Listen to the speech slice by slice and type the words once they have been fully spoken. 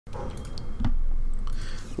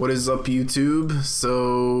What is up, YouTube?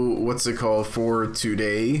 So, what's it called for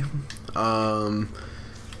today?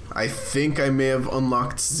 I think I may have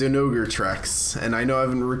unlocked Zinogre tracks, and I know I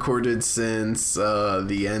haven't recorded since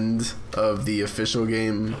the end of the official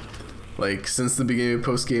game, like since the beginning of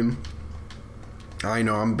post game. I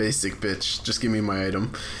know, I'm basic, bitch. Just give me my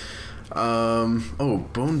item. Oh,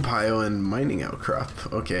 bone pile and mining outcrop.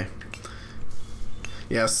 Okay.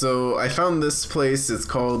 Yeah, so I found this place. It's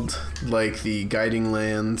called, like, the Guiding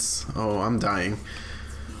Lands. Oh, I'm dying.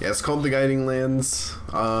 Yeah, it's called the Guiding Lands.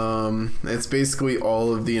 It's basically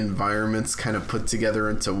all of the environments kind of put together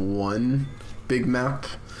into one big map.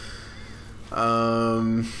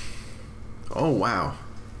 Oh, wow.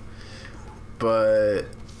 But,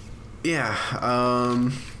 yeah,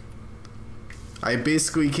 I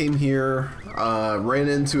basically came here, ran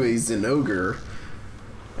into a Zinogre.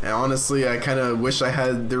 And honestly, I kind of wish I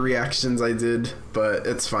had the reactions I did, but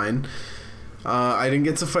it's fine. I didn't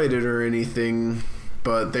get to fight it or anything,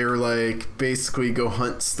 but they were like, basically go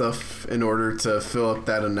hunt stuff in order to fill up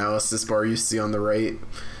that analysis bar you see on the right.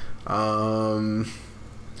 And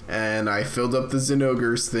I filled up the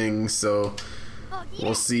Zinogres thing, so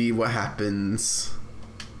we'll see what happens.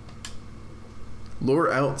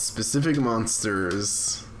 Lure out specific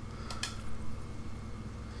monsters.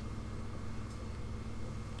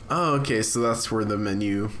 Oh, okay, so that's where the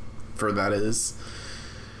menu for that is.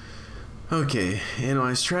 Okay,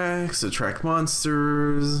 analyze tracks, attract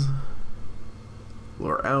monsters,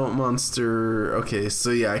 lure out monster. Okay, so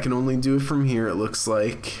yeah, I can only do it from here, it looks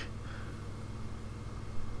like.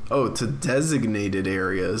 Oh, to designated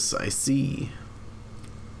areas, I see.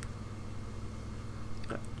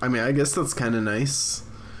 I mean, I guess that's kind of nice.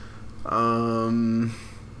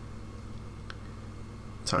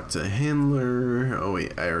 Talk to a handler. Oh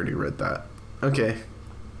wait, I already read that. Okay.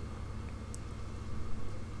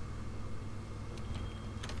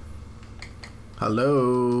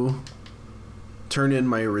 Hello. Turn in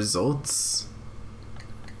my results.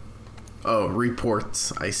 Oh,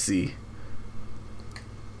 reports. I see.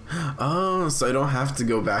 Oh, so I don't have to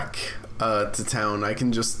go back to town. I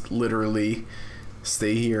can just literally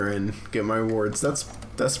stay here and get my rewards.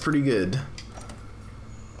 That's pretty good.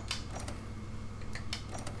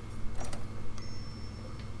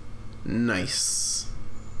 Nice.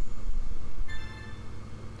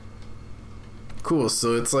 Cool,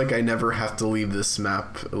 so it's like I never have to leave this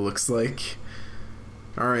map, it looks like.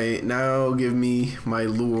 Alright, now give me my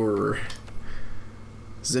lure.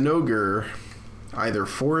 Zinogre. Either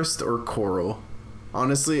forest or coral.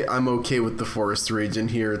 Honestly, I'm okay with the forest region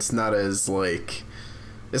here. It's not as like...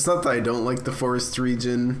 It's not that I don't like the forest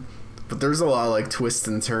region, but there's a lot of like twists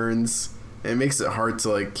and turns. It makes it hard to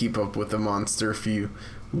like keep up with the monster if you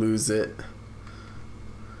lose it.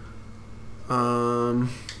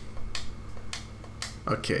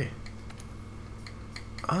 Okay.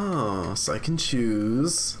 Oh, so I can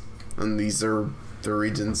choose, and these are the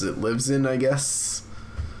regions it lives in, I guess.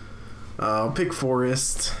 I'll pick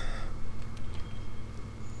forest.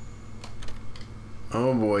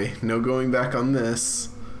 Oh boy, no going back on this.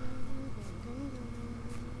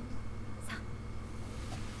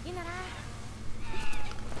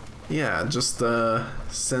 Yeah, just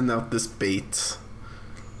send out this bait.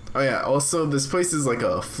 Oh yeah, also this place is like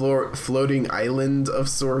a floating island of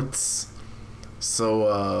sorts.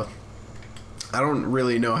 So I don't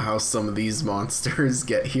really know how some of these monsters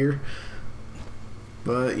get here.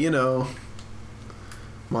 But you know,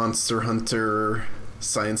 Monster Hunter,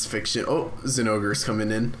 science fiction. Oh, Zinogre's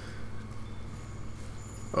coming in.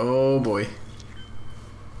 Oh boy.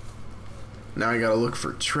 Now I gotta look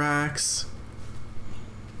for tracks.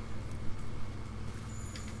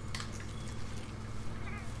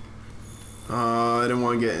 I didn't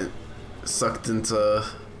want to get sucked into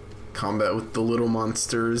combat with the little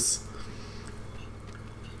monsters.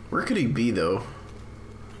 Where could he be, though?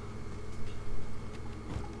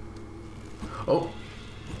 Oh,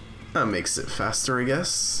 that makes it faster, I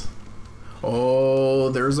guess. Oh,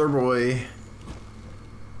 there's our boy.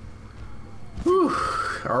 Whew.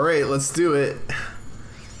 Alright, let's do it.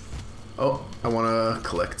 Oh, I want to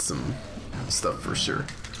collect some stuff for sure.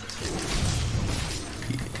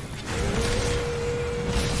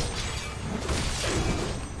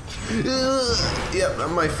 Yep,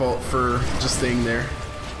 that's my fault for just staying there.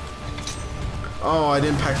 Oh, I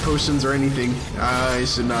didn't pack potions or anything. I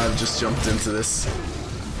should not have just jumped into this.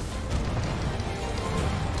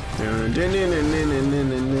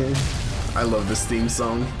 I love this theme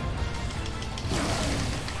song.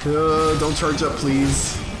 Don't charge up,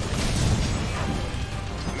 please.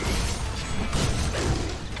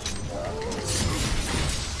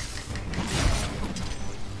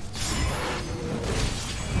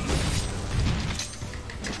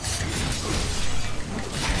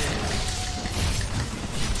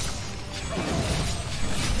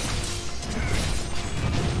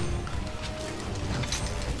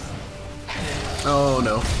 Oh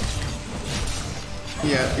no.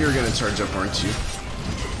 Yeah, you're gonna charge up, aren't you?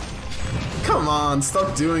 Come on,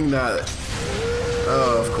 stop doing that.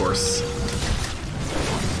 Oh, of course.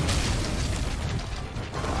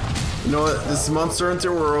 You know what? This Monster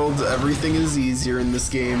Hunter world, everything is easier in this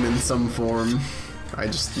game in some form. I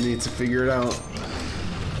just need to figure it out.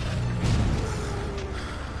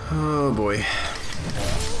 Oh boy.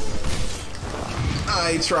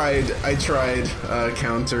 I tried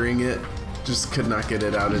countering it, just could not get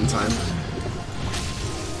it out in time.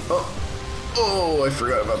 Oh, I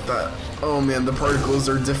forgot about that. Oh man, the particles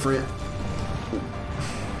are different.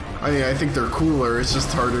 I mean, I think they're cooler, it's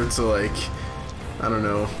just harder to like, I don't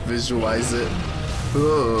know, visualize it.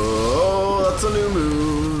 Oh, that's a new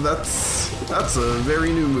move. That's a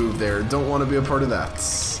very new move there. Don't want to be a part of that.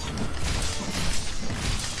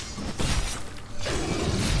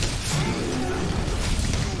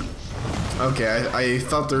 Okay, I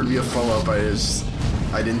thought there'd be a follow-up.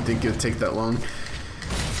 I didn't think it'd take that long.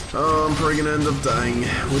 Oh, I'm probably gonna end up dying,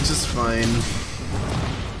 which is fine.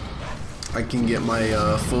 I can get my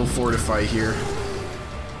full fortify here.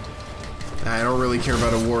 I don't really care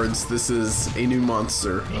about awards. This is a new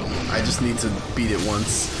monster. I just need to beat it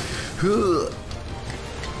once.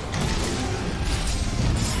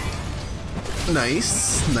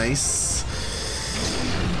 Nice, nice.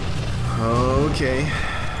 Okay.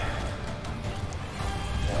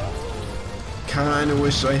 Kinda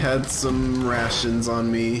wish I had some rations on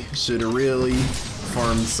me. Should've really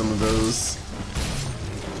farmed some of those.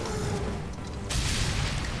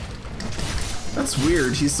 That's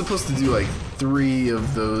weird. He's supposed to do like 3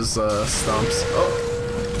 of those stomps.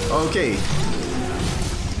 Oh, okay.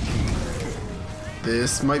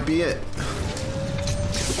 This might be it.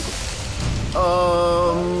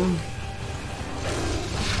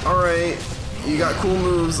 Alright. You got cool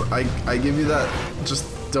moves. I give you that. Just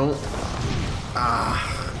don't.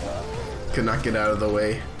 Could not get out of the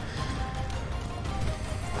way.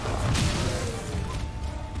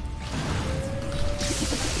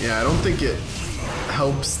 Yeah, I don't think it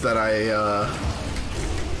helps that I,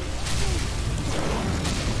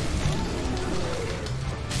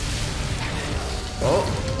 Oh,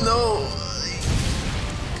 no!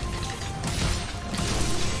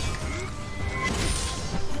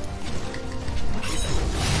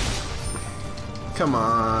 Come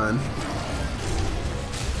on.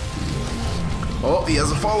 Oh, he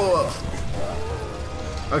has a follow-up!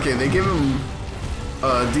 Okay, they give him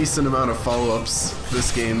a decent amount of follow-ups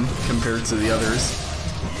this game compared to the others.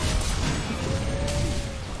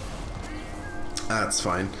 That's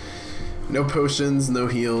fine. No potions, no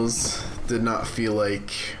heals. Did not feel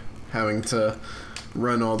like having to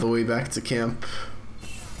run all the way back to camp.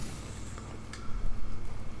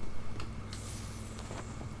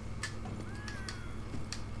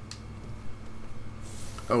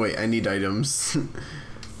 Oh wait, I need items.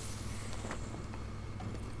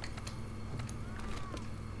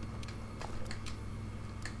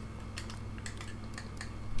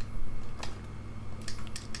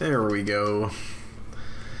 There we go.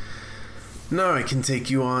 Now I can take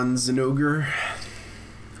you on, Zinogre.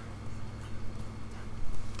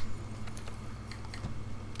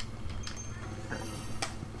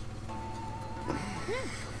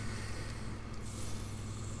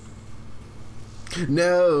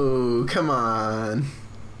 No, come on.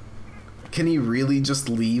 Can he really just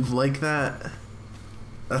leave like that?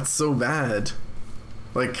 That's so bad.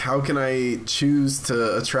 Like, how can I choose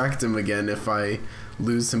to attract him again if I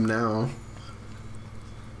lose him now?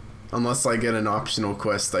 Unless I get an optional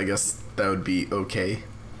quest, I guess that would be okay.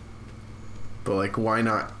 But like, why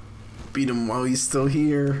not beat him while he's still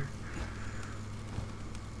here?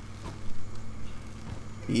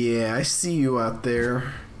 Yeah, I see you out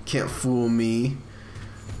there. Can't fool me.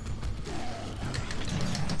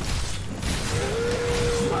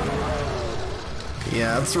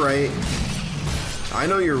 Yeah, that's right. I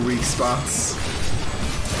know your weak spots.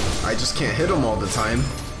 I just can't hit them all the time.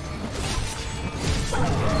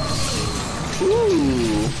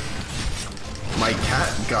 Ooh. My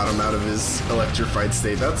cat got him out of his electrified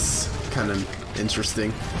state. That's kind of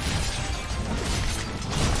interesting.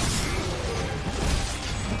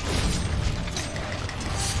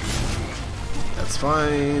 That's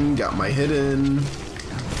fine. Got my hidden.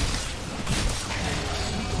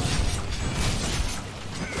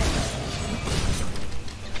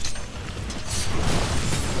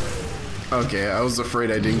 Okay, I was afraid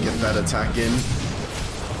I didn't get that attack in.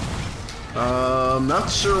 Not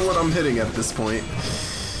sure what I'm hitting at this point.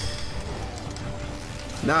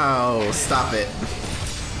 No, stop it.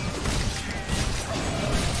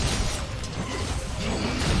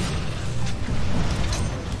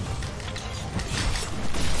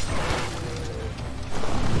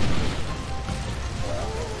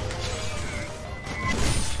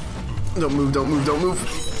 Don't move, don't move, don't move.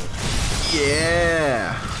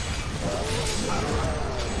 Yeah.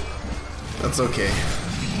 That's okay.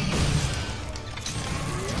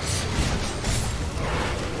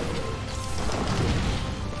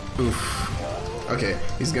 Oof. Okay,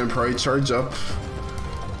 he's gonna probably charge up.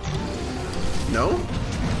 No?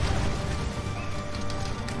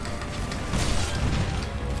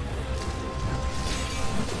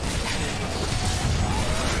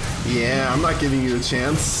 Yeah, I'm not giving you a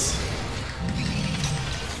chance.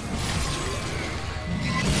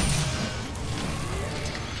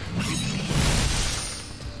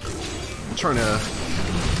 I'm trying to...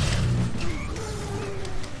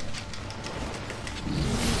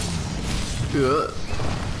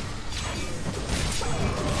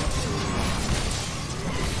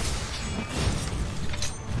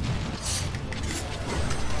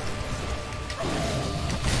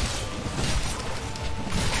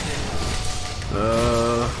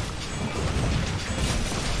 Ugh.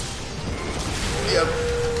 Yep.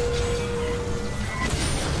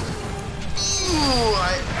 Ooh,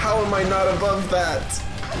 how am I not above that?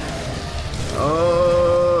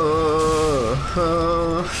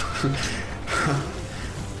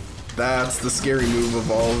 That's the scary move of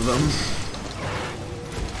all of them.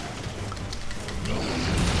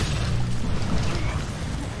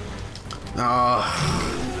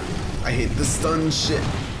 I hate the stun shit.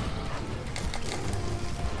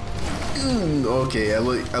 Okay,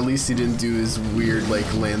 at least he didn't do his weird,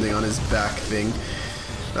 like, landing on his back thing.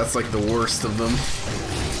 That's like the worst of them.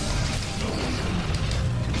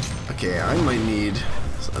 Okay, I might need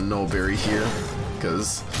a nullberry here,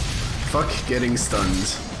 because fuck getting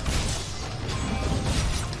stunned.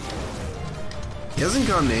 He hasn't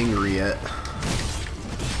gotten angry yet.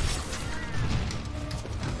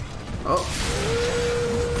 Oh.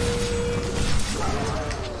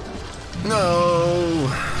 No.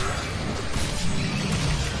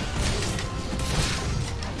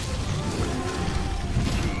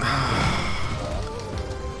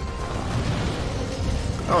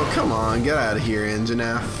 Oh, come on, get out of here,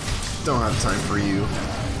 Anjanath. Don't have time for you.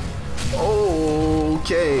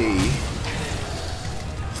 Okay.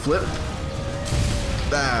 Flip.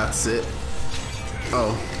 That's it.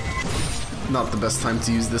 Oh. Not the best time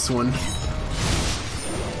to use this one.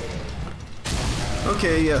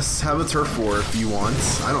 Okay, yes, have a turf war if you want.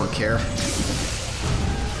 I don't care.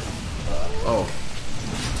 Oh.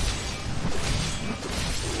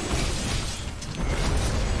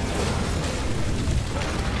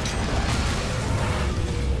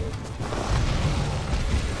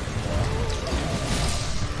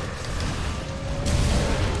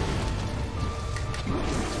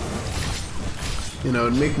 You know,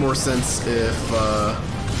 it'd make more sense if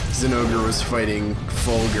Zinogre was fighting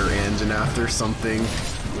Fulgur Anjanath or something.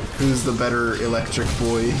 Who's the better electric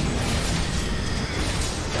boy?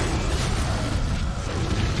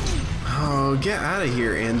 Oh, get out of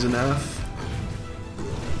here, Anjanath.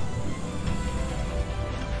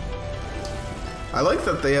 I like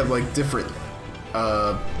that they have like different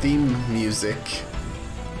theme music.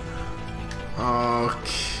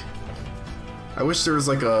 Okay. I wish there was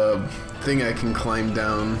like a thing I can climb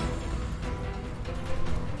down.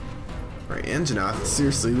 Right, Anjanath,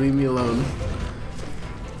 seriously, leave me alone.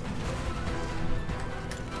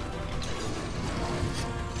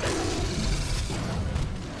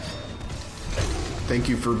 Thank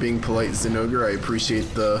you for being polite, Zinogre. I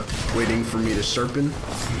appreciate the waiting for me to sharpen.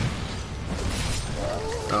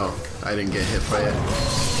 Oh, I didn't get hit by it.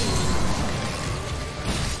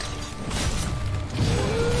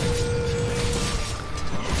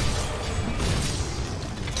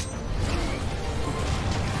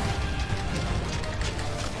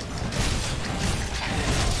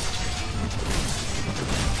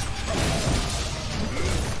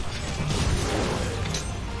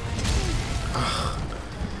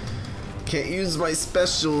 Can't use my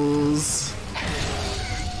specials.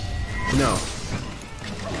 No.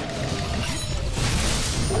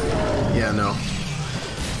 Yeah, no.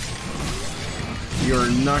 You're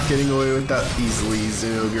not getting away with that easily,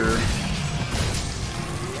 Zinogre.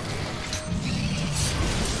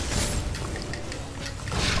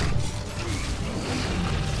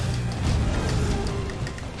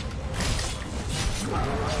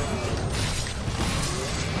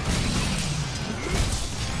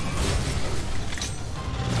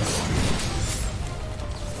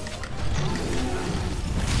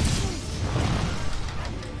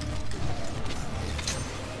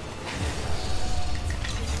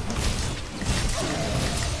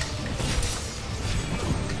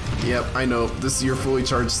 Yep, I know. This is your fully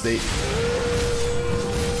charged state.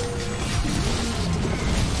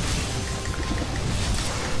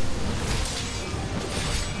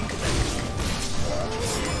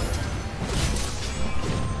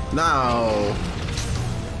 No.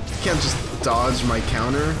 Can't just dodge my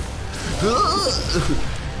counter.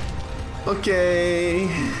 Okay.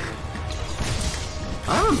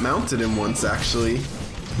 I haven't mounted him once, actually.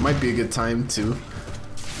 Might be a good time to.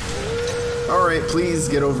 Alright, please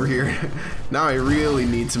get over here. Now I really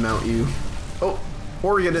need to mount you. Oh,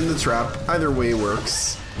 or get in the trap. Either way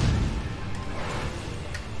works.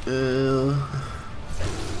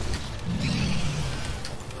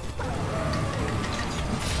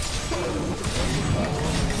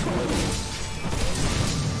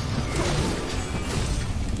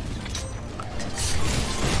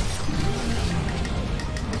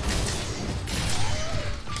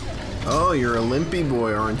 Oh, you're a limpy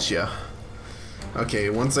boy, aren't you? Okay,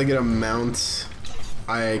 once I get a mount,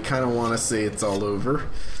 I kind of want to say it's all over.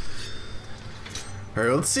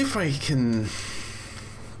 Alright, let's see if I can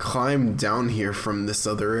climb down here from this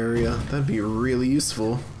other area. That'd be really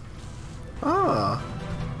useful. Ah.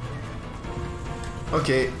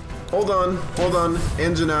 Okay, hold on,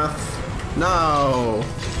 Anjanath. No.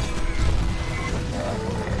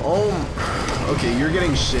 Oh, okay, you're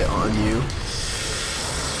getting shit on you.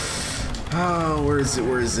 Oh, where is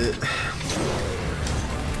it?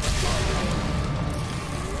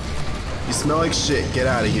 You smell like shit, get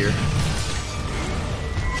out of here.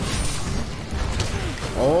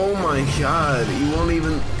 Oh my god, you won't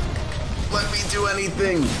even let me do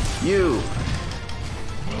anything. You.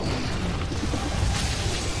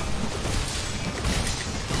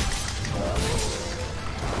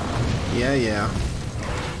 Yeah.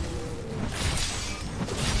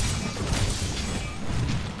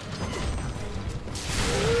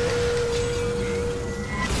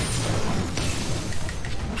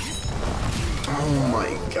 Oh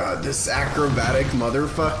my god, this acrobatic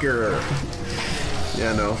motherfucker.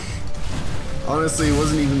 Yeah, no. Honestly, it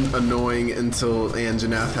wasn't even annoying until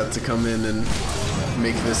Anjanath had to come in and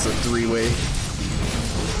make this a three-way.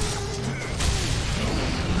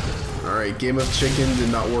 Alright, game of chicken did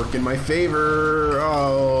not work in my favor.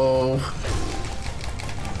 Oh.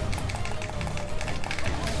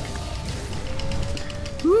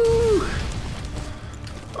 Woo!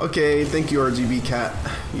 Okay, thank you, RGB Cat.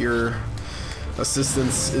 Your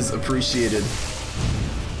assistance is appreciated.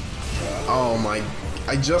 Oh my,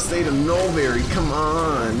 I just ate a Nullberry, come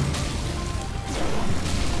on.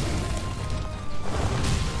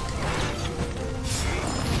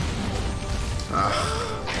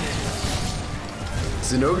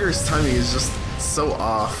 Zinogres' timing is just so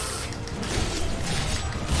off.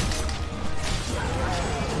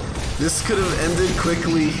 This could have ended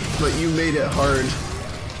quickly, but you made it hard.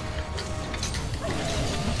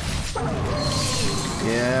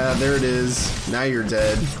 Yeah, there it is. Now you're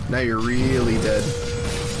dead. Now you're really dead.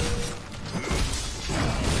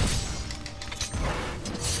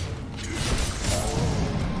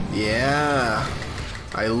 Yeah.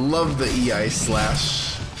 I love the EI slash.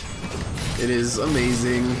 It is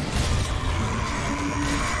amazing.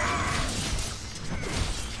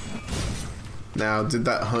 Now, did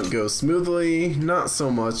that hunt go smoothly? Not so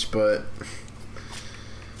much, but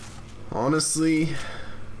honestly,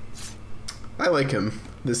 I like him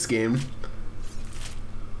this game.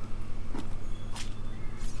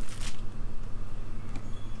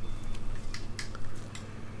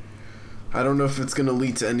 I don't know if it's gonna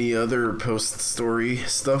lead to any other post-story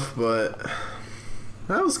stuff, but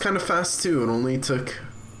that was kind of fast too. It only took,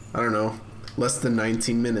 I don't know, less than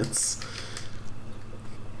 19 minutes.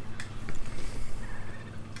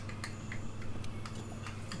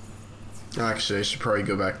 Actually, I should probably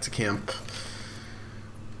go back to camp.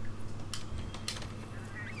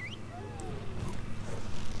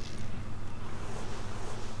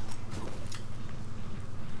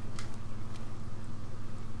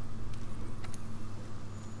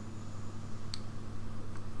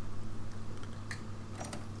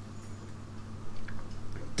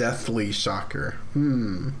 Deathly Shocker.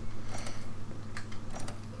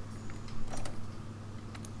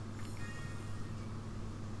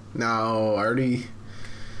 Now,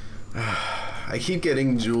 I keep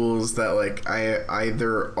getting jewels that like I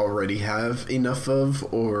either already have enough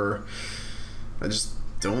of or I just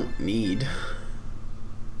don't need.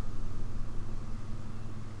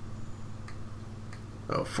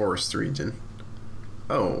 Oh, forest region.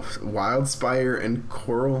 Oh, Wildspire and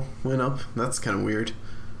Coral went up. That's kind of weird.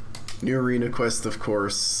 New arena quest, of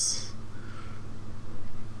course.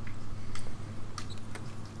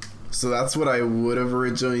 So that's what I would have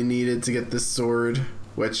originally needed to get this sword,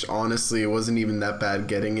 which honestly it wasn't even that bad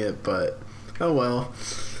getting it, but oh well.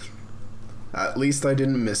 At least I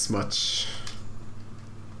didn't miss much.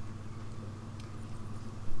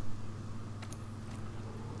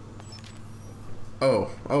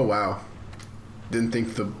 Oh wow. Didn't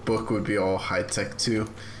think the book would be all high-tech too.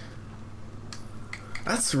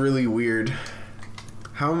 That's really weird.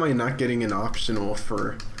 How am I not getting an optional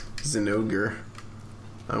for Zinogre?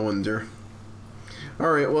 I wonder.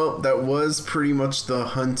 Alright, well, that was pretty much the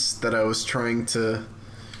hunt that I was trying to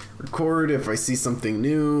record. If I see something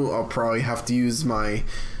new, I'll probably have to use my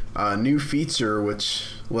new feature,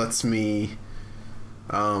 which lets me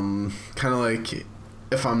kind of like,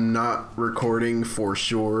 if I'm not recording for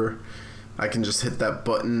sure, I can just hit that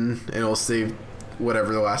button and it'll save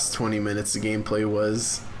whatever the last 20 minutes of gameplay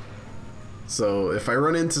was. So if I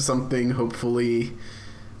run into something, hopefully,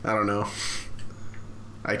 I don't know,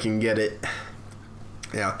 I can get it.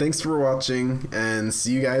 Yeah, thanks for watching, and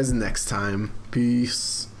see you guys next time.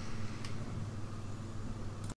 Peace.